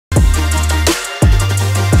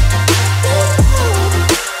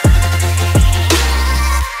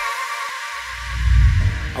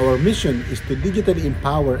mission is to digitally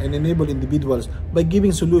empower and enable individuals by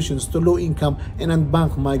giving solutions to low-income and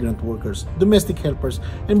unbanked migrant workers, domestic helpers,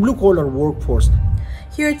 and blue-collar workforce.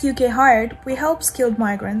 Here at UK Hired, we help skilled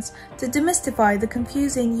migrants to demystify the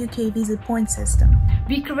confusing UK visa point system.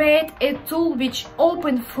 We create a tool which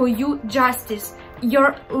opens for you justice,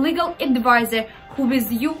 your legal advisor who is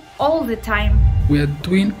with you all the time. We are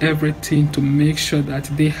doing everything to make sure that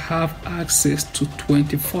they have access to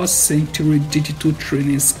 21st century digital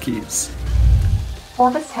training skills.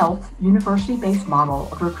 Forvis Health's university-based model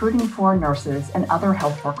of recruiting foreign nurses and other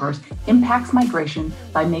health workers impacts migration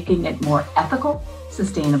by making it more ethical,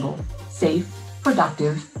 sustainable, safe,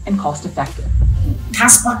 productive, and cost-effective.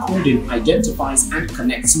 Casper Coding identifies and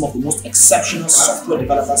connects some of the most exceptional software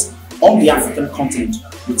developers on the African continent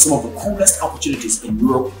with some of the coolest opportunities in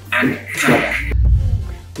Europe and Canada.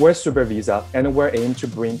 We're Super Visa, and we're aimed to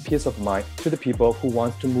bring peace of mind to the people who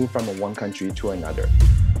want to move from one country to another.